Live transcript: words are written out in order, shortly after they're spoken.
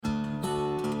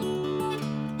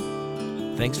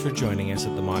Thanks for joining us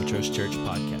at the Montrose Church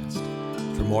Podcast.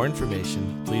 For more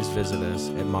information, please visit us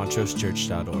at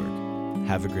montrosechurch.org.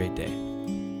 Have a great day.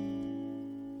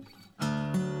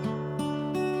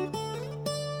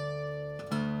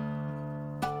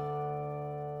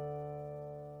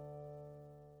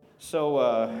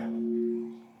 So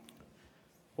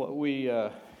what we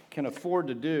can afford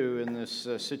to do in this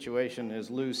situation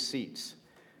is lose seats.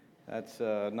 That's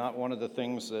not one of the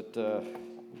things that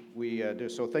we do.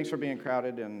 So thanks for being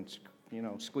crowded and,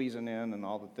 squeezing in and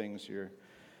all the things you're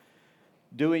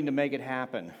doing to make it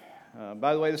happen.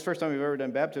 By the way, this is the first time we've ever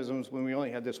done baptisms when we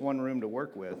only had this one room to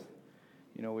work with.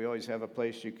 We always have a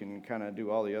place you can kind of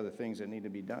do all the other things that need to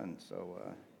be done. So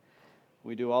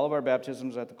we do all of our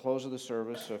baptisms at the close of the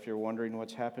service. So if you're wondering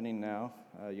what's happening now,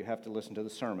 you have to listen to the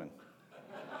sermon.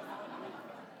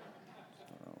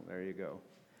 So there you go.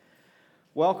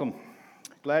 Welcome.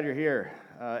 Glad you're here.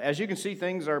 As you can see,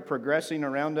 things are progressing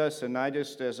around us, and I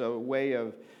just, as a way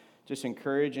of just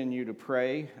encouraging you to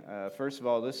pray, first of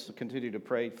all, let's continue to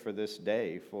pray for this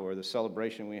day, for the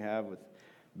celebration we have with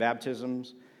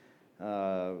baptisms.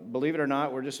 Believe it or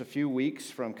not, we're just a few weeks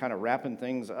from kind of wrapping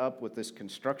things up with this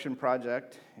construction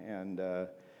project, and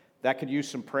that could use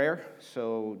some prayer.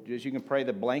 So as you can pray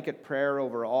the blanket prayer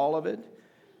over all of it.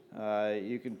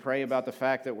 You can pray about the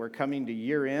fact that we're coming to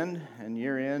year end, and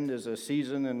year end is a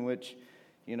season in which,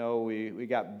 we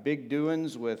got big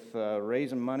doings with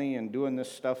raising money and doing this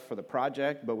stuff for the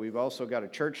project, but we've also got a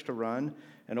church to run.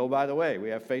 And oh, by the way,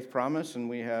 we have Faith Promise, and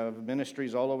we have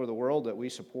ministries all over the world that we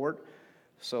support.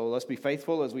 So let's be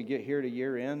faithful as we get here to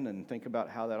year end and think about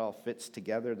how that all fits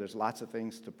together. There's lots of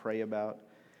things to pray about.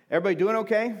 Everybody doing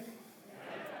okay? Yeah.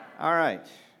 All right.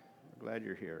 Glad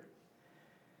you're here.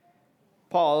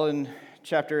 Paul, in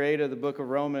chapter 8 of the book of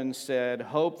Romans, said,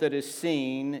 "Hope that is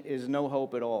seen is no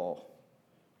hope at all."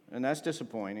 And that's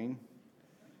disappointing,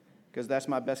 because that's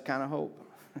my best kind of hope.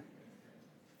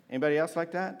 Anybody else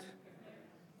like that?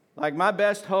 Like, my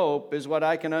best hope is what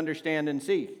I can understand and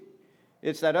see.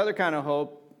 It's that other kind of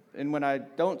hope, and when I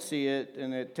don't see it,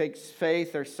 and it takes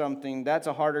faith or something, that's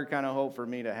a harder kind of hope for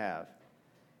me to have.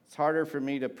 It's harder for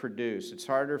me to produce. It's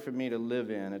harder for me to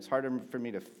live in. It's harder for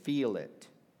me to feel it.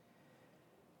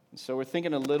 So we're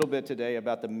thinking a little bit today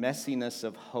about the messiness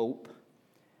of hope.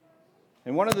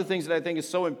 And one of the things that I think is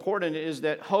so important is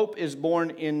that hope is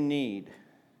born in need.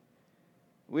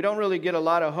 We don't really get a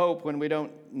lot of hope when we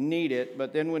don't need it,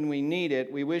 but then when we need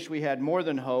it, we wish we had more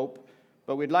than hope,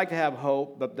 but we'd like to have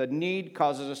hope, but the need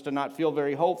causes us to not feel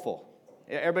very hopeful.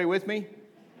 Everybody with me?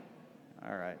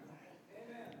 All right.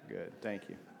 Good, thank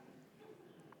you.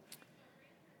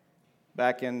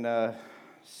 Back in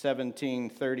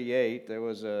 1738, there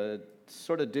was a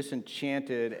sort of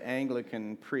disenchanted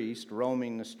Anglican priest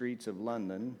roaming the streets of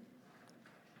London.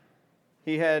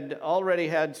 He had already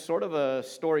had sort of a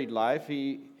storied life.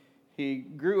 He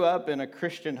grew up in a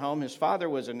Christian home. His father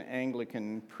was an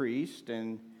Anglican priest,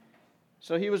 and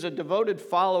so he was a devoted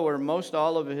follower most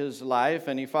all of his life,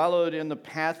 and he followed in the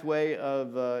pathway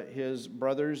of his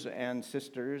brothers and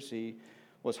sisters. He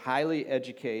was highly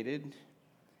educated.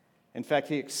 In fact,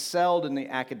 he excelled in the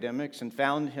academics and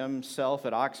found himself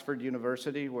at Oxford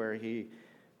University, where he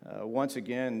once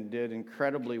again did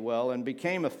incredibly well and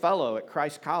became a fellow at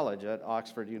Christ College at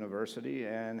Oxford University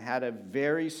and had a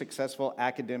very successful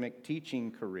academic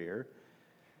teaching career,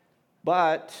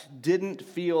 but didn't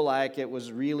feel like it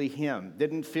was really him,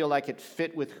 didn't feel like it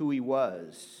fit with who he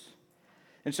was.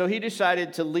 And so he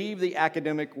decided to leave the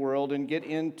academic world and get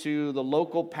into the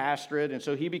local pastorate. And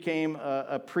so he became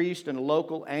a priest in a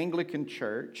local Anglican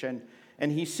church. And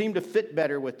he seemed to fit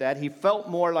better with that. He felt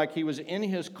more like he was in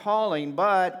his calling,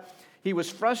 but he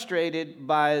was frustrated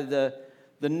by the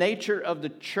nature of the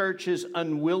church's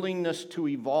unwillingness to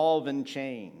evolve and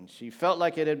change. He felt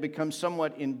like it had become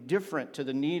somewhat indifferent to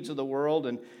the needs of the world,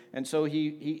 and so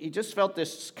he just felt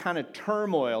this kind of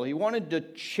turmoil. He wanted to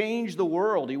change the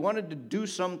world. He wanted to do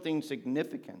something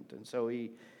significant, and so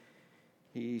he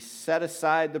set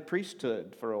aside the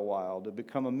priesthood for a while to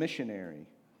become a missionary.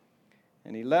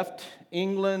 And he left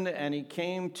England and he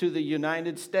came to the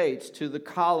United States, to the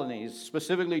colonies,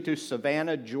 specifically to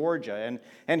Savannah, Georgia.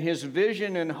 And his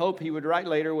vision and hope, he would write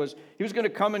later, was he was going to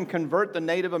come and convert the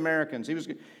Native Americans. He was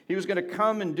going to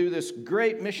come and do this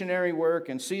great missionary work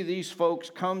and see these folks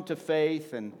come to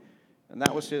faith. And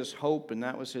that was his hope and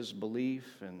that was his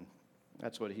belief. And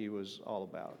that's what he was all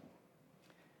about.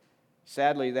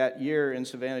 Sadly, that year in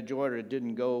Savannah, Georgia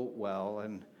didn't go well.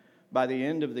 And by the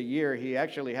end of the year, he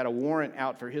actually had a warrant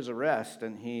out for his arrest,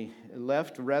 and he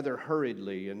left rather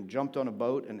hurriedly and jumped on a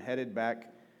boat and headed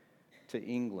back to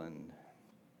England.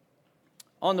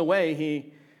 On the way,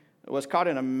 he was caught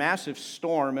in a massive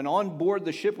storm, and on board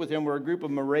the ship with him were a group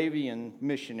of Moravian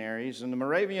missionaries, and the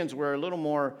Moravians were a little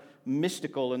more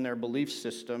mystical in their belief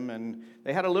system, and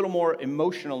they had a little more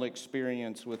emotional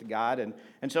experience with God,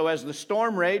 and so as the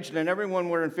storm raged and everyone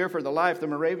were in fear for their life, the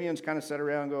Moravians kind of sat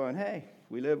around going, hey,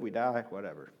 we live, we die,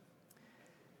 whatever.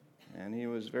 And he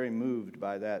was very moved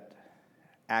by that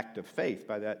act of faith,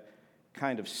 by that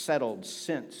kind of settled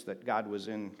sense that God was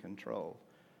in control.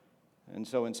 And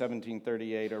so in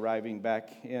 1738, arriving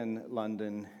back in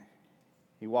London,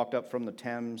 he walked up from the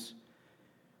Thames,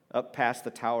 up past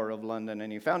the Tower of London,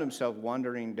 and he found himself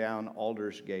wandering down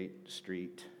Aldersgate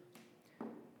Street.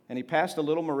 And he passed a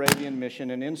little Moravian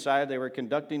mission, and inside they were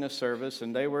conducting a service,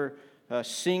 and they were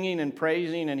singing and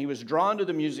praising, and he was drawn to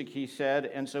the music, he said,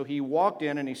 and so he walked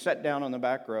in and he sat down on the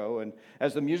back row, and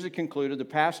as the music concluded, the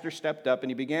pastor stepped up and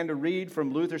he began to read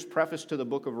from Luther's preface to the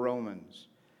book of Romans.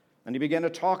 And he began to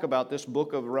talk about this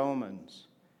book of Romans.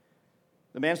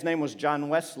 The man's name was John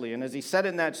Wesley, and as he sat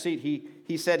in that seat,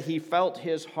 he said he felt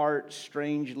his heart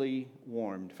strangely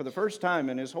warmed. For the first time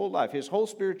in his whole life, his whole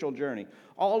spiritual journey,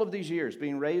 all of these years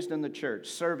being raised in the church,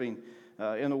 serving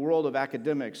in the world of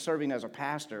academics, serving as a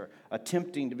pastor,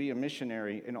 attempting to be a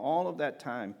missionary, in all of that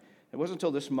time, it wasn't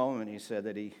until this moment, he said,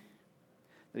 that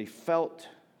he felt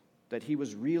that he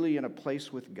was really in a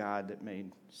place with God that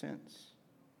made sense.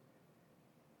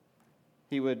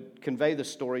 He would convey the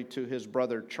story to his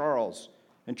brother Charles.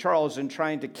 And Charles, in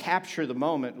trying to capture the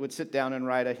moment, would sit down and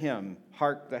write a hymn.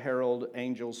 Hark the herald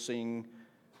angels sing,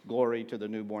 glory to the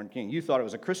newborn king. You thought it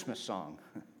was a Christmas song.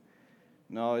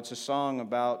 No, it's a song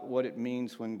about what it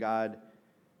means when God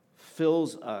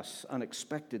fills us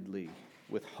unexpectedly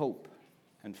with hope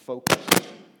and focus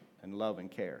and love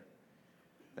and care.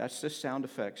 That's just sound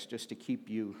effects just to keep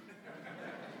you.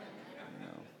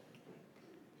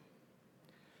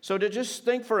 So to just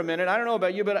think for a minute, I don't know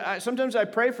about you, but sometimes I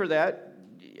pray for that.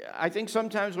 I think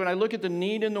sometimes when I look at the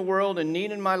need in the world and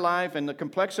need in my life and the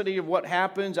complexity of what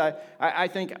happens, I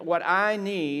think what I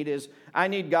need is I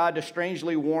need God to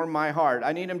strangely warm my heart.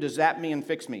 I need Him to zap me and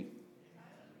fix me.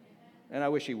 And I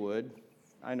wish He would.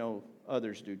 I know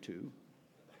others do too.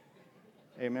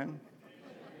 Amen.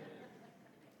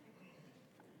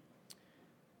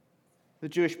 The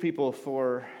Jewish people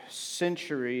for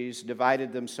centuries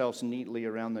divided themselves neatly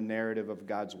around the narrative of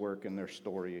God's work in their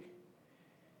story.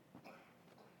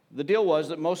 The deal was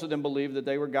that most of them believed that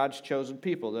they were God's chosen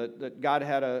people, that God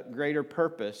had a greater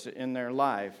purpose in their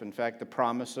life. In fact, the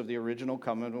promise of the original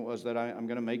covenant was that I'm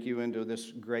going to make you into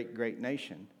this great, great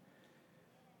nation.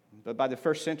 But by the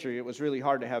first century, it was really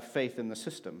hard to have faith in the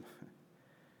system.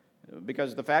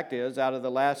 Because the fact is, out of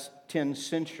the last 10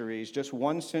 centuries, just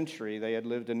one century, they had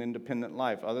lived an independent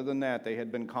life. Other than that, they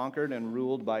had been conquered and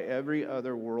ruled by every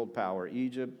other world power.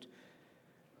 Egypt,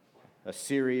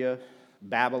 Assyria,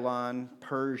 Babylon,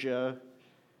 Persia,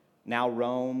 now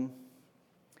Rome.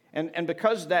 And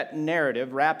because that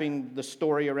narrative, wrapping the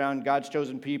story around God's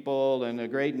chosen people and a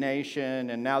great nation,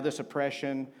 and now this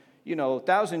oppression,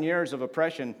 1,000 years of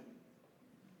oppression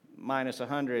minus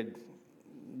 100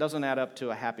 doesn't add up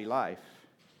to a happy life.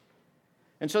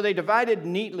 And so they divided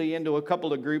neatly into a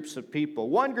couple of groups of people.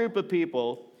 One group of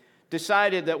people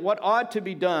decided that what ought to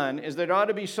be done is there ought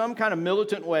to be some kind of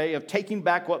militant way of taking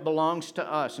back what belongs to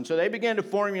us. And so they began to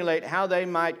formulate how they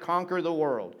might conquer the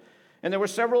world. And there were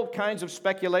several kinds of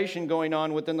speculation going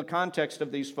on within the context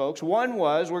of these folks. One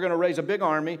was, we're going to raise a big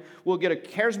army, we'll get a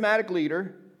charismatic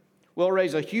leader, we'll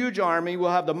raise a huge army, we'll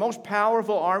have the most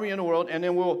powerful army in the world, and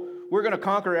then we're going to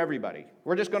conquer everybody.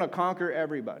 We're just going to conquer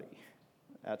everybody.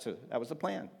 That was the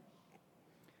plan.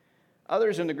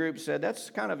 Others in the group said, that's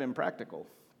kind of impractical.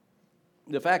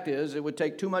 The fact is, it would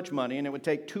take too much money and it would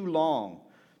take too long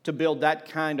to build that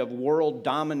kind of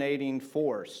world-dominating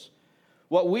force.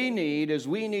 What we need is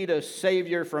a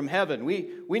savior from heaven.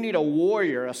 We need a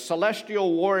warrior, a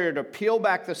celestial warrior to peel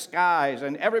back the skies,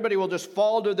 and everybody will just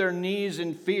fall to their knees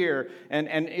in fear,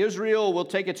 and Israel will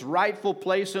take its rightful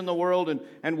place in the world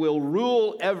and will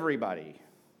rule everybody.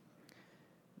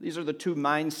 These are the two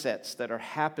mindsets that are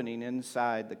happening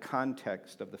inside the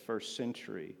context of the first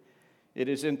century. It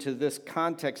is into this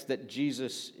context that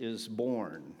Jesus is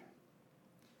born.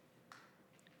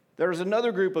 There's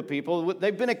another group of people,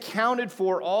 they've been accounted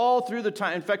for all through the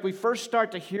time. In fact, we first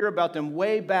start to hear about them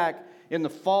way back in the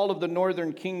fall of the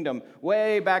northern kingdom,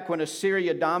 way back when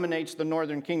Assyria dominates the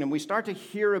northern kingdom. We start to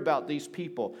hear about these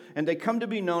people, and they come to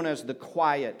be known as the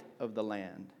quiet of the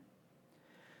land.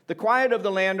 The quiet of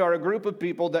the land are a group of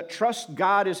people that trust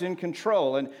God is in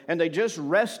control, and they just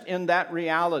rest in that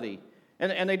reality.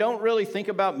 And they don't really think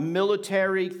about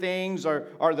military things or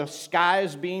the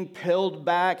skies being peeled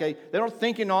back. They don't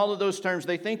think in all of those terms.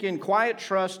 They think in quiet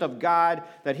trust of God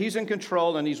that He's in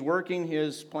control and He's working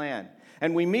His plan.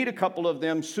 And we meet a couple of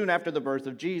them soon after the birth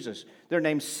of Jesus. They're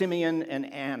named Simeon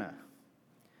and Anna.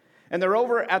 And they're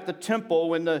over at the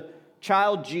temple when the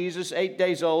child Jesus, 8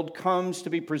 days old, comes to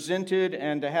be presented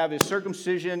and to have his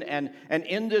circumcision. And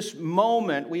in this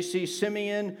moment, we see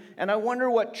Simeon, and I wonder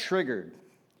what triggered.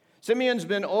 Simeon's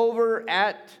been over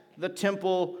at the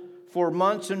temple for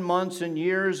months and months and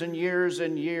years and years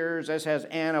and years, as has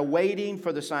Anna, waiting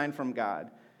for the sign from God.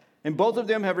 And both of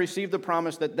them have received the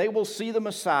promise that they will see the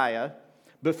Messiah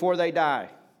before they die.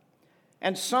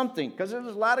 And something, because there's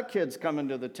a lot of kids coming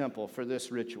to the temple for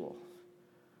this ritual,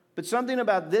 but something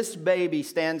about this baby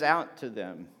stands out to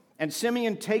them. And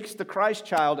Simeon takes the Christ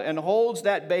child and holds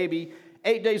that baby,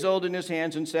 8 days old, in his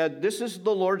hands and said, "This is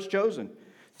the Lord's chosen.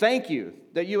 Thank you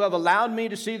that you have allowed me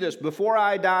to see this before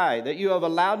I die, that you have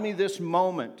allowed me this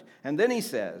moment." And then he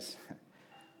says,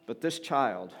 "But this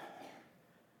child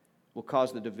will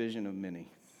cause the division of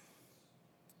many,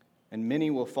 and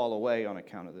many will fall away on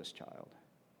account of this child.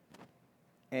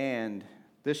 And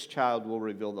this child will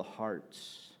reveal the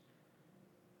hearts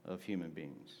of human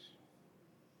beings."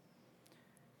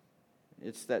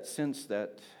 It's that sense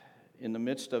that in the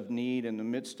midst of need, in the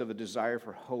midst of a desire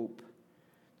for hope,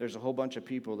 there's a whole bunch of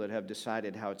people that have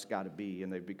decided how it's got to be,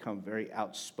 and they've become very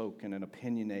outspoken and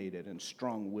opinionated and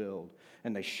strong-willed,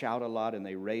 and they shout a lot and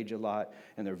they rage a lot,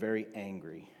 and they're very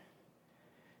angry.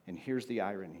 And here's the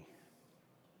irony.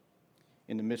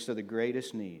 In the midst of the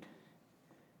greatest need,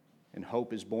 and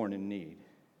hope is born in need,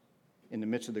 in the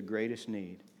midst of the greatest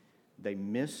need, they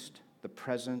missed the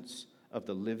presence of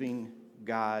the living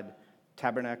God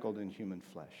tabernacled in human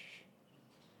flesh.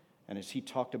 And as He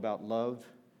talked about love,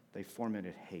 they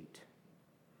fomented hate.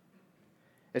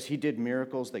 As He did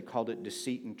miracles, they called it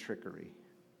deceit and trickery.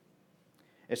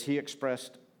 As He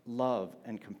expressed love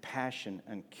and compassion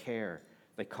and care,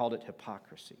 they called it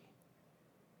hypocrisy.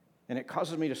 And it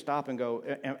causes me to stop and go,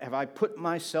 have I put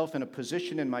myself in a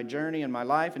position in my journey, in my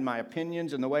life, in my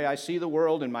opinions, in the way I see the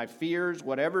world, in my fears,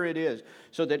 whatever it is,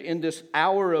 so that in this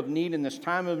hour of need, in this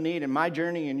time of need, in my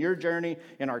journey, in your journey,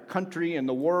 in our country, in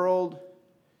the world,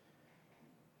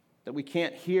 that we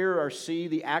can't hear or see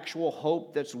the actual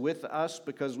hope that's with us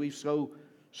because we've so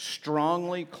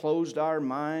strongly closed our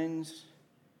minds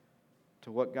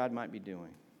to what God might be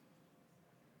doing?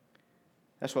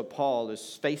 That's what Paul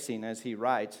is facing as he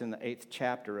writes in the 8th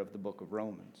chapter of the book of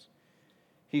Romans.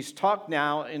 He's talked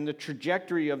now in the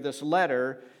trajectory of this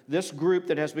letter, this group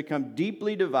that has become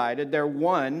deeply divided, they're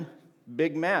one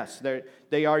big mess.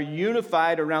 They are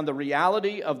unified around the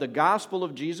reality of the gospel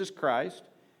of Jesus Christ.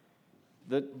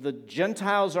 The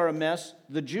Gentiles are a mess.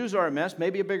 The Jews are a mess,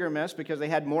 maybe a bigger mess because they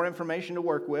had more information to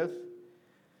work with.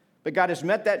 But God has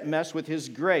met that mess with His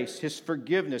grace, His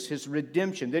forgiveness, His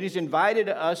redemption. Then He's invited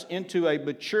us into a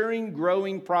maturing,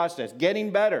 growing process,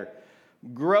 getting better,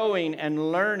 growing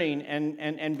and learning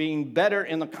and being better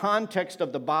in the context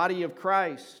of the body of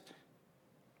Christ.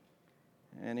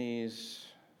 And He's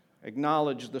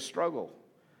acknowledged the struggle.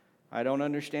 I don't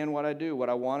understand what I do. What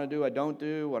I want to do, I don't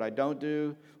do. What I don't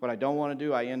do, what I don't want to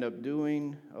do, I end up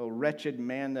doing. O wretched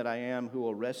man that I am, who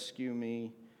will rescue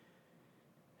me?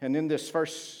 And in this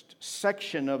first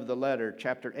section of the letter,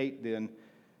 chapter 8 then,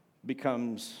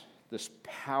 becomes this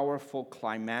powerful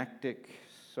climactic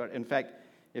sort. In fact,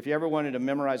 if you ever wanted to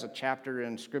memorize a chapter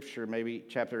in Scripture, maybe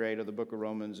chapter 8 of the book of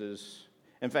Romans is.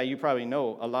 In fact, you probably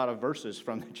know a lot of verses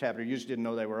from the chapter. You just didn't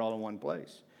know they were all in one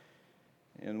place,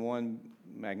 in one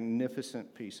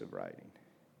magnificent piece of writing.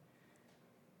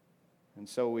 And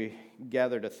so we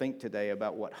gather to think today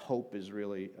about what hope is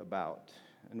really about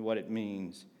and what it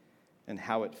means and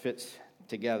how it fits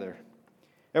together.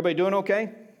 Everybody doing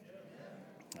okay?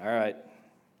 All right.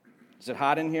 Is it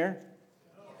hot in here?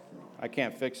 I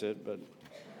can't fix it, but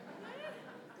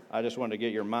I just wanted to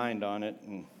get your mind on it.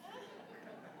 And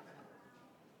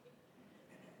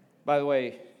by the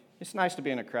way, it's nice to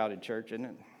be in a crowded church, isn't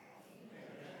it?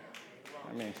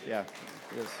 I mean, yeah,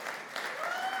 it is.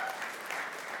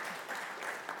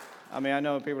 I mean, I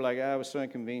know people are like, it was so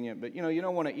inconvenient, but you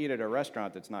don't want to eat at a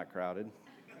restaurant that's not crowded.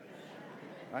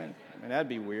 Right? I mean, that'd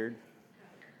be weird.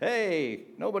 Hey,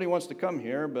 nobody wants to come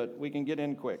here, but we can get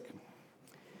in quick.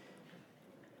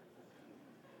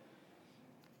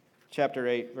 Chapter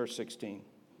 8, verse 16.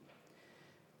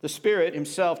 The Spirit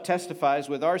Himself testifies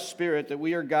with our spirit that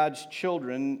we are God's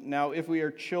children. Now, if we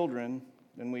are children,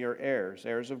 then we are heirs,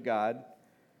 heirs of God,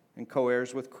 and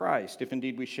co-heirs with Christ, if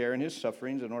indeed we share in His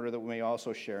sufferings, in order that we may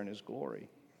also share in His glory.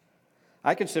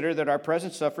 I consider that our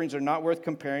present sufferings are not worth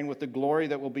comparing with the glory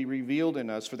that will be revealed in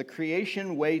us. For the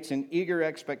creation waits in eager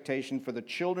expectation for the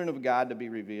children of God to be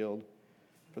revealed.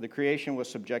 For the creation was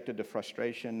subjected to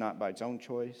frustration, not by its own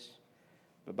choice,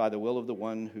 but by the will of the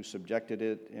one who subjected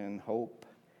it, in hope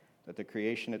that the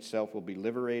creation itself will be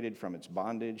liberated from its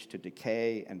bondage to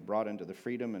decay and brought into the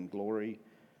freedom and glory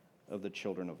of the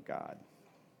children of God.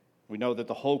 We know that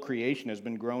the whole creation has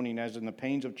been groaning as in the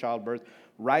pains of childbirth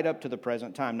right up to the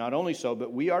present time. Not only so,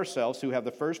 but we ourselves who have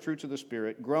the first fruits of the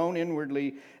Spirit groan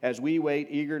inwardly as we wait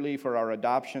eagerly for our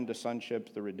adoption to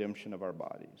sonship, the redemption of our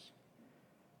bodies.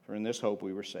 For in this hope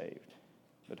we were saved.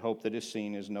 But hope that is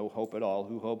seen is no hope at all.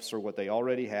 Who hopes for what they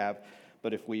already have?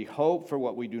 But if we hope for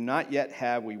what we do not yet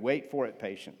have, we wait for it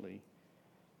patiently.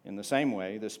 In the same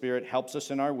way, the Spirit helps us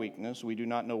in our weakness. We do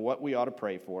not know what we ought to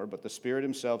pray for, but the Spirit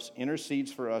himself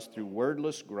intercedes for us through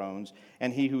wordless groans.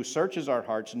 And he who searches our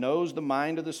hearts knows the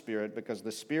mind of the Spirit, because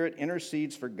the Spirit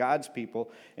intercedes for God's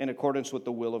people in accordance with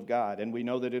the will of God. And we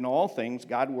know that in all things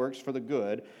God works for the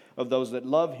good of those that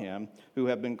love him, who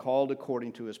have been called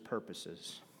according to his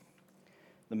purposes.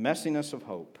 The messiness of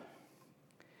hope.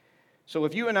 So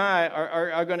if you and I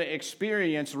are going to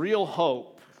experience real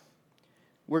hope,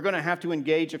 we're going to have to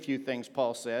engage a few things,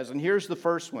 Paul says. And here's the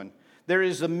first one. There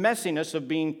is the messiness of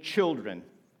being children.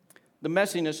 The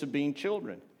messiness of being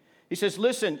children. He says,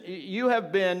 listen, you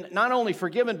have been not only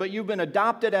forgiven, but you've been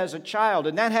adopted as a child.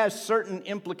 And that has certain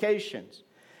implications.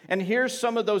 And here's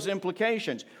some of those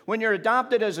implications. When you're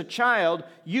adopted as a child,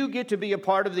 you get to be a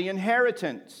part of the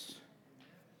inheritance.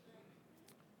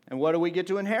 And what do we get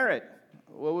to inherit?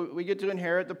 Well, we get to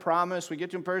inherit the promise. We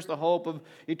get to inherit the hope of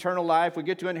eternal life. We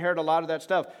get to inherit a lot of that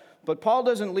stuff. But Paul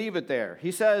doesn't leave it there.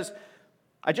 He says,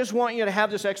 I just want you to have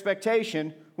this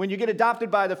expectation. When you get adopted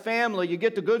by the family, you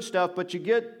get the good stuff, but you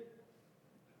get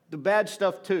the bad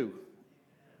stuff too.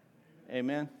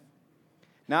 Amen?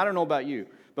 Now, I don't know about you,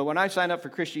 but when I sign up for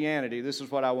Christianity, this is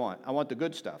what I want. I want the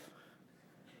good stuff.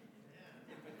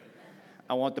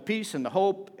 I want the peace and the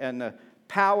hope and the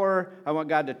power. I want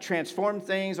God to transform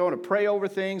things. I want to pray over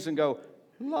things and go,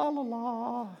 la, la,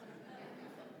 la.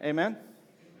 Amen?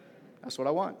 That's what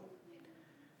I want.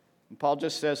 And Paul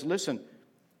just says, listen,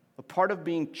 a part of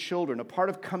being children, a part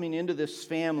of coming into this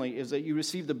family is that you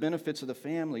receive the benefits of the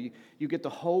family. You get the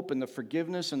hope and the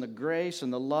forgiveness and the grace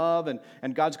and the love, and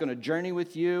God's going to journey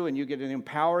with you, and you get an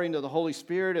empowering of the Holy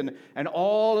Spirit, and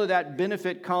all of that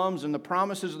benefit comes, and the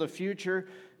promises of the future,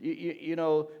 you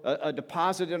know, a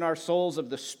deposit in our souls of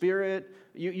the Spirit.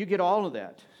 You get all of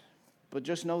that. But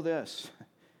just know this,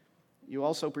 you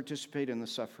also participate in the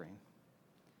suffering.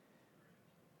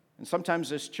 And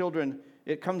sometimes as children,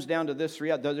 it comes down to this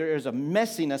reality. There is a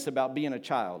messiness about being a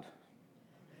child.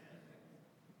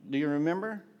 Do you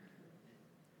remember?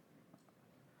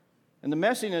 And the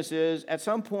messiness is, at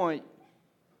some point,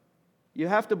 you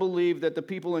have to believe that the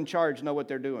people in charge know what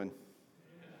they're doing.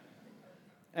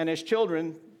 And as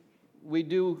children, we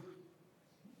do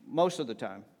most of the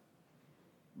time.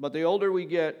 But the older we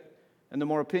get and the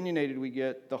more opinionated we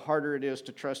get, the harder it is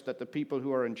to trust that the people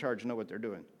who are in charge know what they're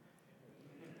doing.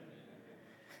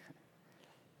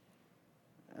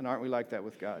 And aren't we like that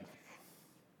with God?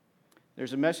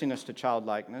 There's a messiness to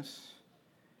childlikeness,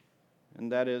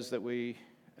 and that is that we,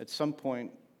 at some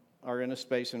point, are in a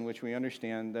space in which we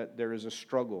understand that there is a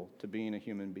struggle to being a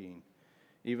human being,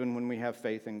 even when we have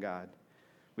faith in God.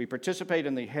 We participate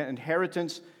in the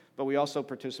inheritance, but we also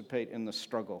participate in the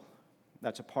struggle.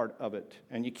 That's a part of it.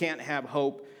 And you can't have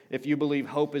hope if you believe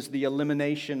hope is the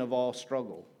elimination of all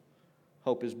struggle.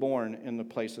 Hope is born in the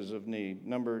places of need.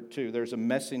 Number two, there's a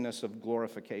messiness of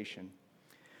glorification.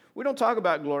 We don't talk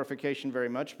about glorification very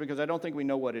much because I don't think we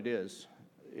know what it is.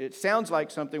 It sounds like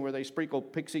something where they sprinkle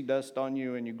pixie dust on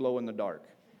you and you glow in the dark.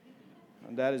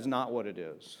 And that is not what it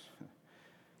is.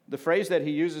 The phrase that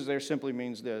he uses there simply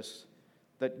means this,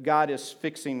 that God is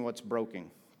fixing what's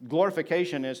broken.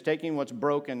 Glorification is taking what's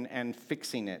broken and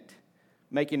fixing it,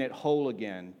 making it whole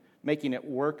again, making it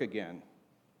work again.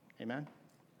 Amen?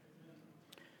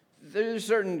 There's a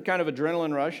certain kind of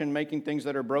adrenaline rush in making things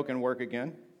that are broken work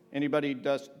again. Anybody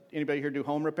here do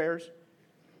home repairs?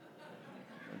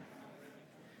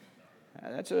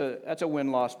 That's a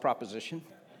win-loss proposition.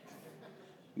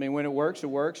 I mean, when it works,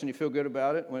 and you feel good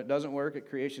about it. When it doesn't work, it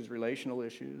creates these relational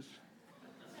issues.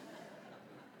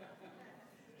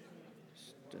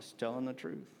 Just telling the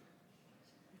truth.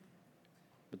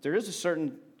 But there is a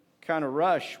certain kind of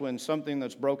rush when something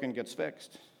that's broken gets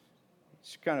fixed.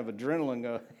 It's kind of adrenaline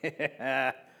go,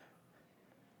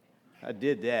 I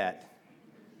did that.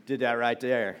 Did that right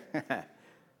there.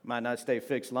 Might not stay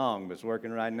fixed long, but it's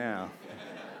working right now.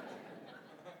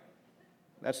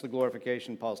 That's the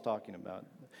glorification Paul's talking about.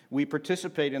 We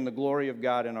participate in the glory of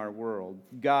God in our world.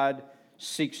 God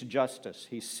seeks justice.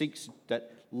 He seeks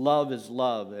that love is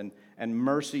love and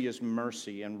mercy is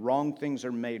mercy and wrong things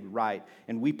are made right.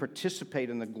 And we participate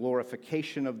in the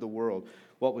glorification of the world.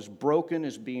 What was broken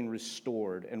is being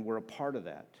restored, and we're a part of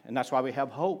that. And that's why we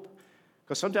have hope.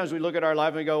 Because sometimes we look at our life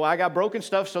and we go, well, I got broken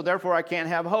stuff, so therefore I can't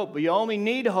have hope. But you only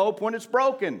need hope when it's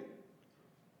broken.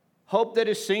 Hope that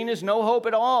is seen is no hope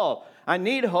at all. I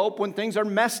need hope when things are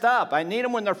messed up. I need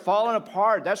them when they're falling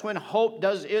apart. That's when hope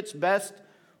does its best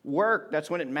work. That's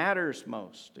when it matters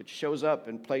most. It shows up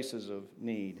in places of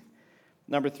need.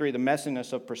 Number 3, the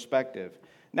messiness of perspective.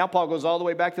 Now Paul goes all the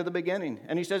way back to the beginning.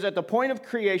 And he says, at the point of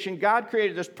creation, God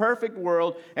created this perfect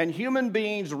world, and human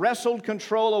beings wrestled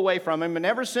control away from him. And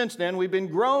ever since then, we've been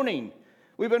groaning.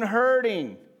 We've been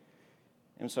hurting.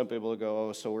 And some people will go,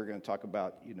 oh, so we're going to talk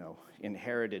about,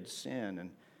 inherited sin.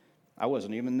 And I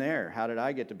wasn't even there. How did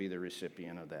I get to be the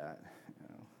recipient of that?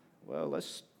 Well,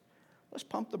 let's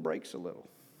pump the brakes a little.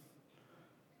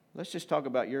 Let's just talk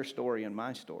about your story and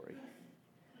my story.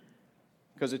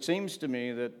 Because it seems to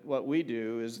me that what we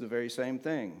do is the very same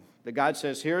thing. That God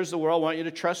says, here's the world. I want you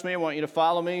to trust me. I want you to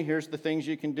follow me. Here's the things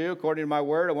you can do according to my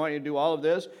word. I want you to do all of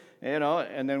this.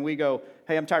 And then we go,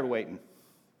 hey, I'm tired of waiting.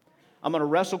 I'm going to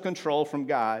wrestle control from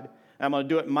God, and I'm going to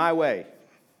do it my way.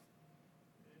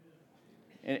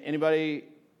 Anybody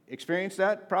experience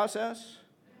that process?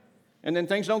 And then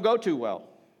things don't go too well.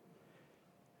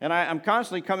 And I'm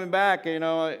constantly coming back,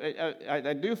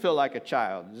 I do feel like a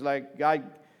child. It's like God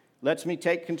lets me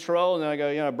take control, and then I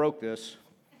go, I broke this.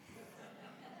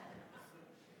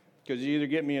 Because you either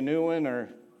get me a new one, or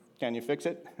can you fix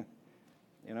it?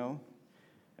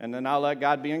 And then I'll let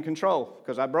God be in control,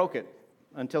 because I broke it,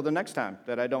 until the next time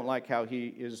that I don't like how he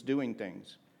is doing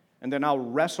things. And then I'll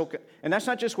wrestle. And that's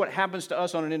not just what happens to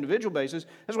us on an individual basis.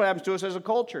 That's what happens to us as a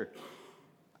culture.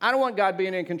 I don't want God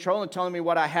being in control and telling me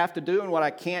what I have to do and what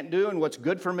I can't do and what's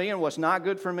good for me and what's not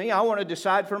good for me. I want to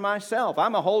decide for myself.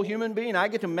 I'm a whole human being. I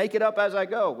get to make it up as I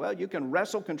go. Well, you can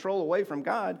wrestle control away from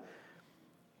God.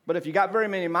 But if you got very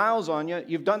many miles on you,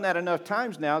 you've done that enough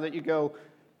times now that you go,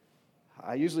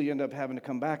 I usually end up having to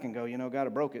come back and go, God, I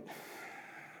broke it.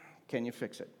 Can you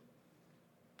fix it?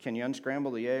 Can you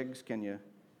unscramble the eggs? Can you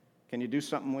do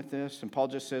something with this? And Paul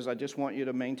just says, I just want you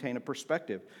to maintain a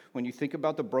perspective. When you think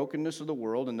about the brokenness of the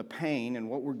world and the pain and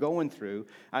what we're going through,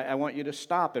 I want you to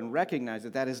stop and recognize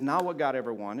that is not what God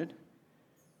ever wanted.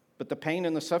 But the pain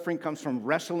and the suffering comes from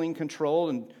wrestling control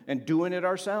and doing it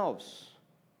ourselves.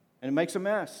 And it makes a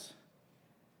mess.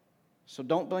 So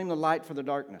don't blame the light for the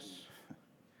darkness.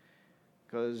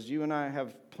 Because you and I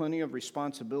have plenty of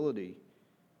responsibility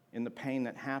in the pain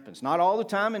that happens. Not all the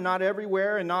time and not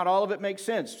everywhere, and not all of it makes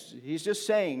sense. He's just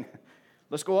saying,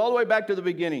 let's go all the way back to the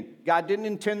beginning. God didn't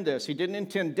intend this. He didn't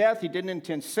intend death. He didn't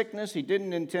intend sickness. He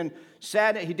didn't intend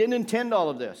sadness. He didn't intend all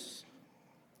of this.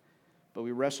 But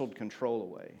we wrestled control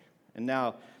away. And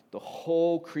now the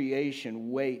whole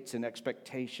creation waits in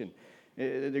expectation.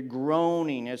 They're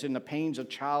groaning as in the pains of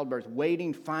childbirth,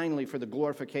 waiting finally for the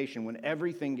glorification when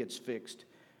everything gets fixed,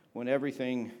 when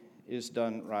everything is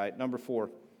done right. Number 4.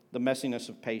 The messiness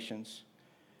of patience.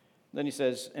 Then he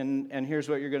says, and here's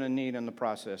what you're going to need in the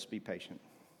process. Be patient.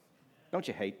 Don't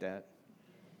you hate that?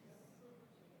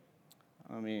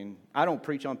 I don't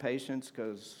preach on patience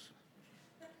because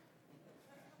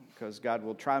God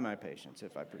will try my patience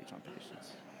if I preach on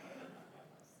patience.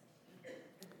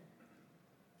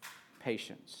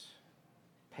 Patience.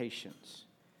 Patience.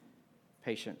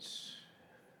 Patience.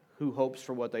 Who hopes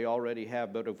for what they already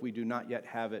have, but if we do not yet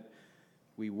have it,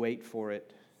 we wait for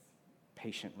it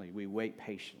patiently. We wait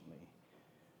patiently.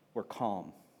 We're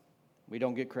calm. We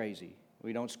don't get crazy.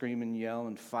 We don't scream and yell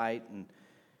and fight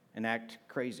and act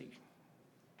crazy.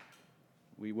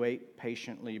 We wait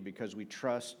patiently because we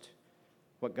trust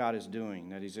what God is doing,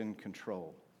 that He's in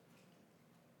control.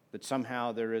 That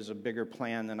somehow there is a bigger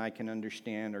plan than I can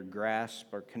understand or grasp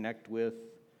or connect with.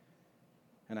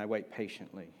 And I wait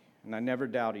patiently. And I never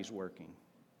doubt He's working.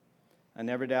 I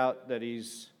never doubt that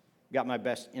He's got my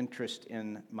best interest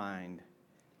in mind.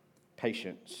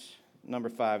 Patience. Number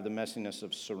 5, the messiness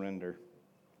of surrender.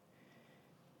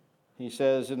 He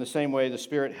says, in the same way, the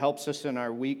Spirit helps us in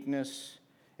our weakness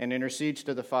and intercedes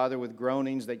to the Father with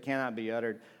groanings that cannot be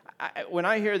uttered. When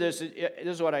I hear this, this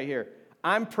is what I hear.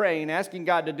 I'm praying, asking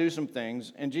God to do some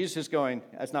things, and Jesus is going,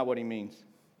 that's not what He means.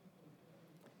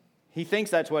 He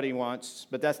thinks that's what He wants,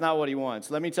 but that's not what He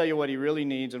wants. Let me tell you what He really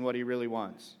needs and what He really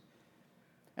wants.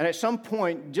 And at some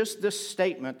point, just this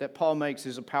statement that Paul makes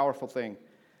is a powerful thing.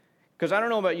 Because I don't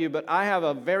know about you, but I have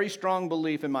a very strong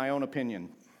belief in my own opinion.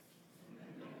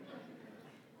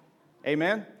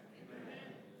 Amen?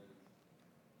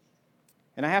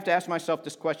 And I have to ask myself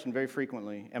this question very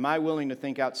frequently. Am I willing to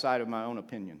think outside of my own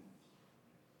opinion?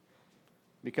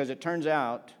 Because it turns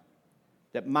out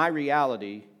that my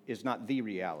reality is not the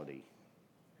reality.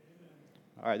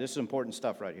 All right, this is important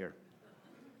stuff right here.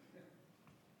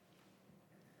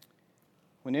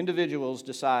 When individuals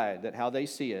decide that how they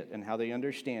see it and how they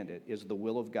understand it is the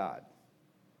will of God,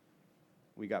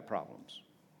 we got problems.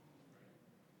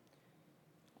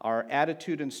 Our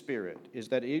attitude and spirit is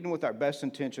that even with our best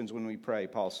intentions when we pray,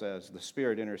 Paul says, the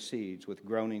Spirit intercedes with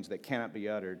groanings that cannot be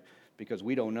uttered because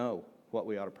we don't know what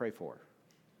we ought to pray for.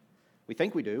 We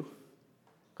think we do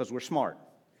because we're smart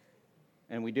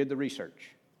and we did the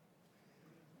research.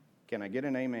 Can I get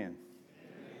an amen? Amen.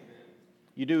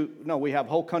 You do? No, we have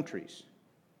whole countries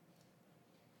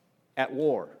at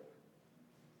war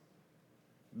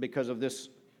because of this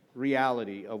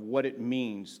reality of what it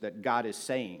means that God is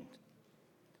saying.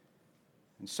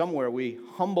 And somewhere we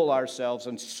humble ourselves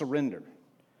and surrender.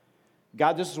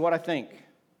 God, this is what I think,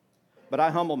 but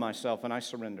I humble myself and I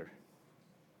surrender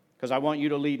because I want you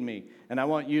to lead me and I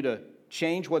want you to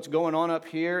change what's going on up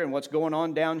here and what's going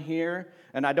on down here.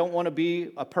 And I don't want to be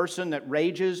a person that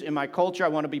rages in my culture. I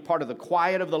want to be part of the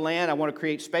quiet of the land. I want to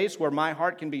create space where my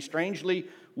heart can be strangely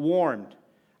warmed.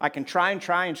 I can try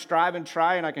and strive and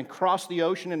try, and I can cross the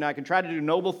ocean and I can try to do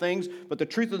noble things. But the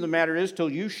truth of the matter is, till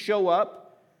you show up,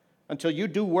 until you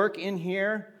do work in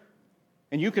here,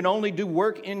 and you can only do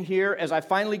work in here as I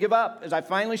finally give up, as I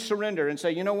finally surrender and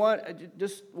say, you know what,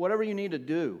 just whatever you need to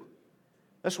do.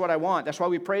 That's what I want. That's why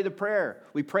we pray the prayer.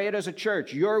 We pray it as a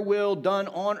church. Your will done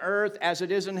on earth as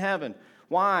it is in heaven.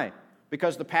 Why?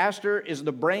 Because the pastor is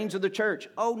the brains of the church.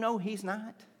 Oh, no, he's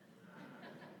not.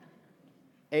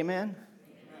 Amen?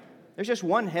 There's just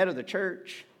one head of the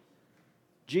church,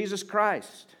 Jesus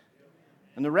Christ.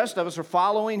 And the rest of us are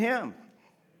following him.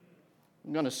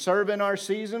 We're going to serve in our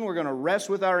season. We're going to rest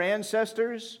with our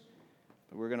ancestors.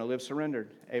 But we're going to live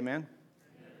surrendered. Amen?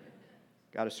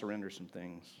 Got to surrender some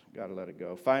things. Got to let it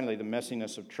go. Finally, the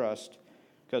messiness of trust.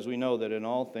 Because we know that in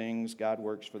all things, God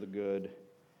works for the good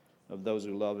of those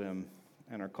who love him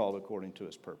and are called according to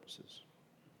his purposes.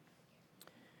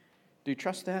 Do you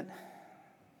trust that?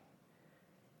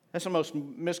 That's the most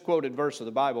misquoted verse of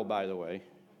the Bible, by the way.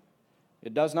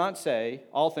 It does not say,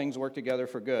 all things work together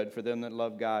for good for them that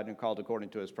love God and are called according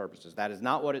to his purposes. That is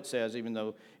not what it says, even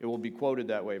though it will be quoted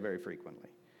that way very frequently.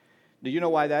 Do you know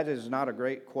why that is not a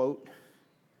great quote?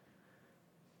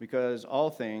 Because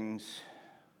all things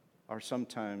are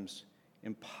sometimes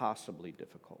impossibly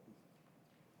difficult,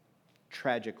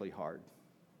 tragically hard.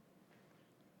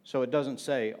 So it doesn't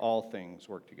say all things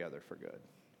work together for good.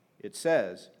 It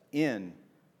says, in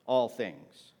all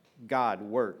things, God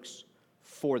works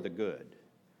for the good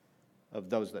of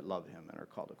those that love him and are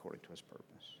called according to his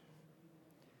purpose.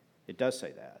 It does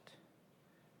say that.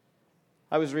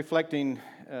 I was reflecting,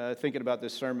 thinking about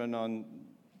this sermon on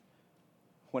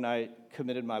when I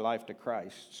committed my life to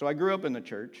Christ. So I grew up in the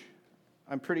church.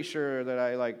 I'm pretty sure that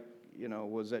I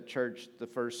was at church the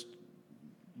first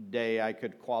day I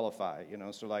could qualify,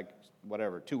 so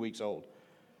 2 weeks old.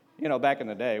 Back in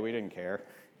the day, we didn't care.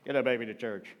 Get a baby to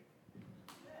church.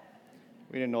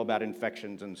 We didn't know about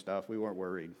infections and stuff. We weren't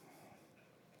worried.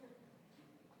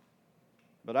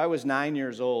 But I was 9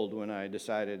 years old when I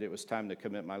decided it was time to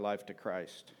commit my life to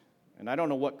Christ. And I don't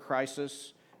know what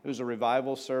crisis. It was a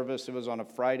revival service. It was on a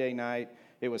Friday night.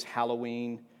 It was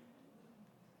Halloween.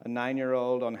 A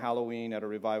 9-year-old on Halloween at a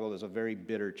revival is a very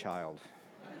bitter child.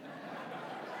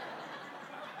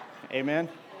 Amen?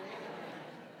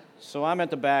 So I'm at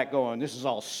the back going, this is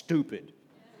all stupid.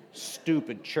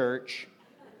 Stupid church.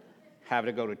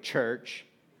 Having to go to church.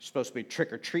 Supposed to be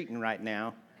trick-or-treating right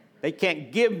now. They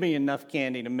can't give me enough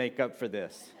candy to make up for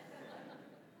this.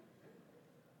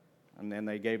 And then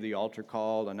they gave the altar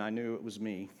call, and I knew it was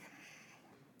me.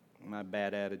 My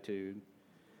bad attitude.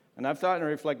 And I've thought and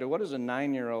reflected, what does a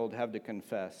 9-year-old have to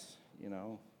confess?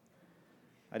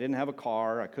 I didn't have a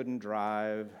car. I couldn't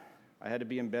drive. I had to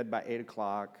be in bed by 8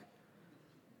 o'clock.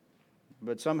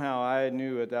 But somehow I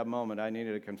knew at that moment I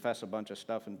needed to confess a bunch of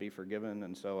stuff and be forgiven.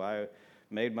 And so I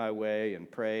made my way and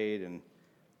prayed. And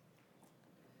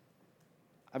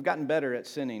I've gotten better at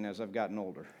sinning as I've gotten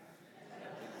older.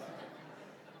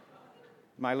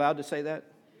 Am I allowed to say that?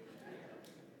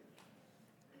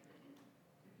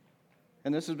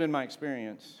 And this has been my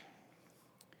experience.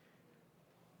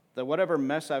 That whatever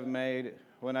mess I've made,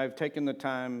 when I've taken the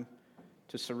time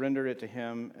to surrender it to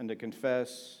him and to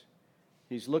confess,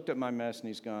 he's looked at my mess and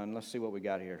he's gone, let's see what we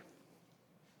got here.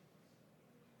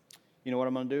 You know what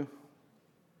I'm going to do?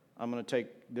 I'm going to take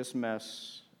this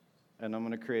mess and I'm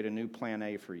going to create a new plan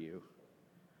A for you.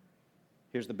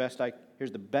 Here's the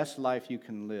best life you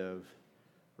can live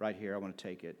right here. I want to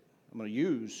take it. I'm going to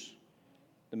use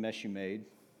the mess you made.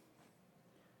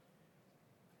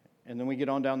 And then we get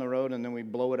on down the road, and then we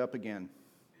blow it up again.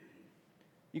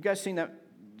 You guys seen that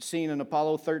scene in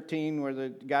Apollo 13 where the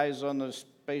guys on the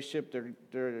spaceship,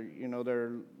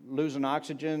 they're losing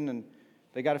oxygen, and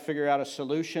they got to figure out a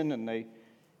solution, and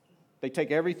they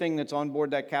take everything that's on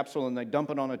board that capsule and they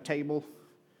dump it on a table,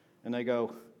 and they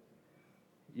go,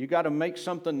 you got to make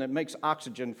something that makes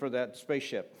oxygen for that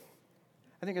spaceship.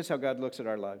 I think that's how God looks at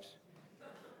our lives.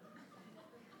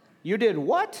 You did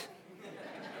what?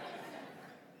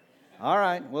 All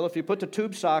right, well, if you put the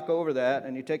tube sock over that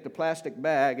and you take the plastic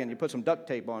bag and you put some duct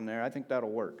tape on there, I think that'll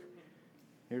work.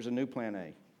 Here's a new plan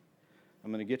A.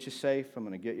 I'm going to get you safe. I'm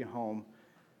going to get you home.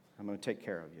 I'm going to take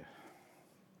care of you.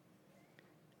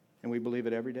 And we believe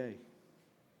it every day.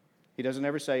 He doesn't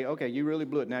ever say, okay, you really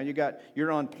blew it. Now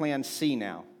you're on plan C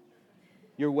now.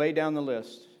 You're way down the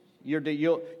list. You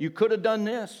could have done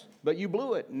this, but you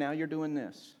blew it. Now you're doing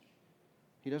this.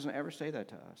 He doesn't ever say that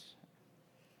to us.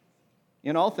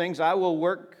 In all things, I will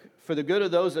work for the good of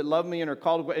those that love me and are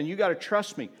called. And you got to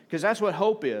trust me, because that's what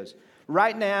hope is.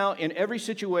 Right now, in every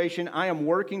situation, I am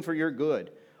working for your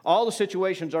good. All the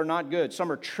situations are not good.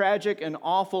 Some are tragic and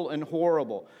awful and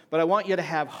horrible. But I want you to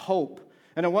have hope.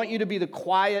 And I want you to be the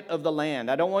quiet of the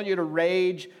land. I don't want you to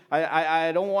rage.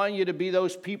 I don't want you to be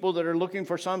those people that are looking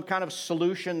for some kind of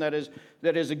solution that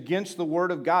is against the Word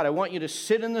of God. I want you to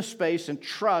sit in the space and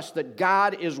trust that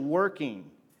God is working.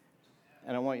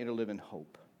 And I want you to live in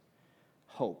hope.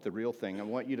 Hope, the real thing. I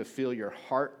want you to feel your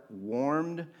heart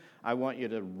warmed. I want you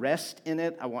to rest in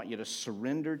it. I want you to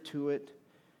surrender to it.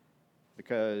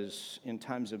 Because in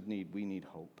times of need, we need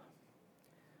hope.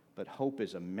 But hope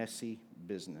is a messy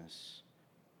business.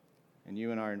 And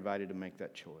you and I are invited to make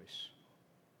that choice.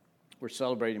 We're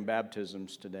celebrating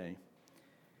baptisms today.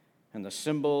 And the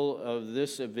symbol of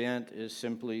this event is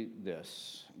simply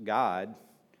this. God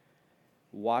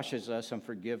washes us and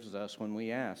forgives us when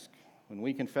we ask. When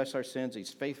we confess our sins,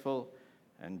 He's faithful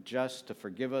and just to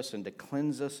forgive us and to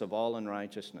cleanse us of all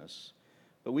unrighteousness.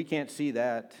 But we can't see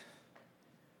that.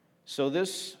 So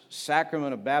this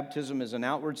sacrament of baptism is an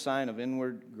outward sign of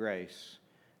inward grace.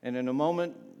 And in a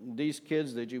moment, these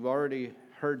kids that you've already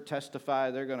heard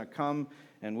testify, they're going to come,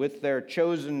 and with their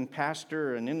chosen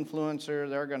pastor and influencer,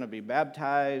 they're going to be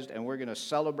baptized, and we're going to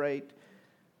celebrate,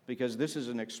 because this is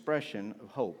an expression of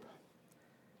hope.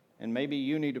 And maybe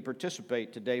you need to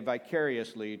participate today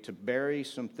vicariously to bury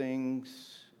some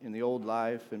things in the old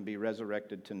life and be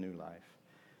resurrected to new life.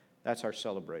 That's our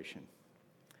celebration.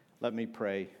 Let me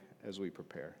pray as we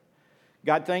prepare.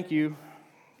 God, thank you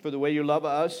for the way you love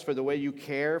us, for the way you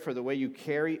care, for the way you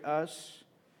carry us.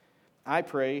 I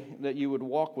pray that you would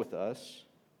walk with us.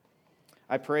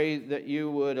 I pray that you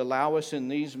would allow us in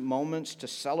these moments to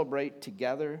celebrate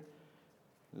together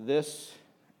this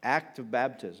act of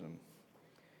baptism.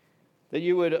 That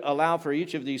you would allow for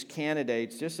each of these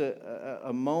candidates just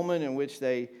a moment in which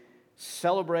they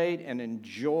celebrate and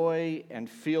enjoy and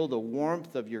feel the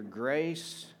warmth of your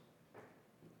grace.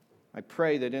 I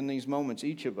pray that in these moments,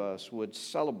 each of us would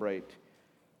celebrate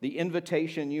the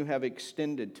invitation you have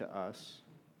extended to us,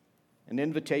 an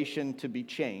invitation to be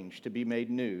changed, to be made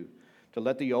new, to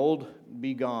let the old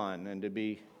be gone and to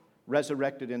be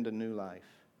resurrected into new life.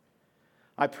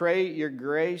 I pray your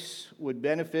grace would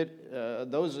benefit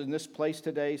those in this place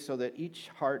today so that each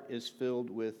heart is filled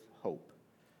with hope,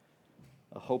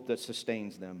 a hope that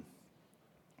sustains them,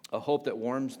 a hope that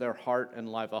warms their heart and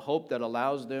life, a hope that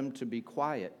allows them to be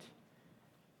quiet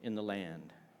in the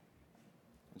land.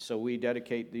 And so we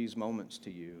dedicate these moments to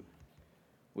you.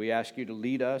 We ask you to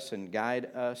lead us and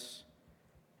guide us,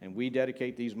 and we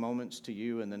dedicate these moments to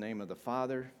you in the name of the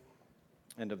Father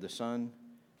and of the Son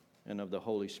and of the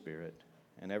Holy Spirit.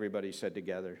 And everybody said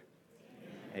together,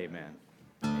 Amen.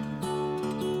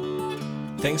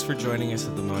 Thanks for joining us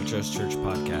at the Montrose Church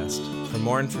Podcast. For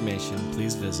more information,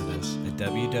 please visit us at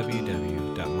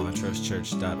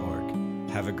www.montrosechurch.org.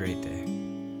 Have a great day.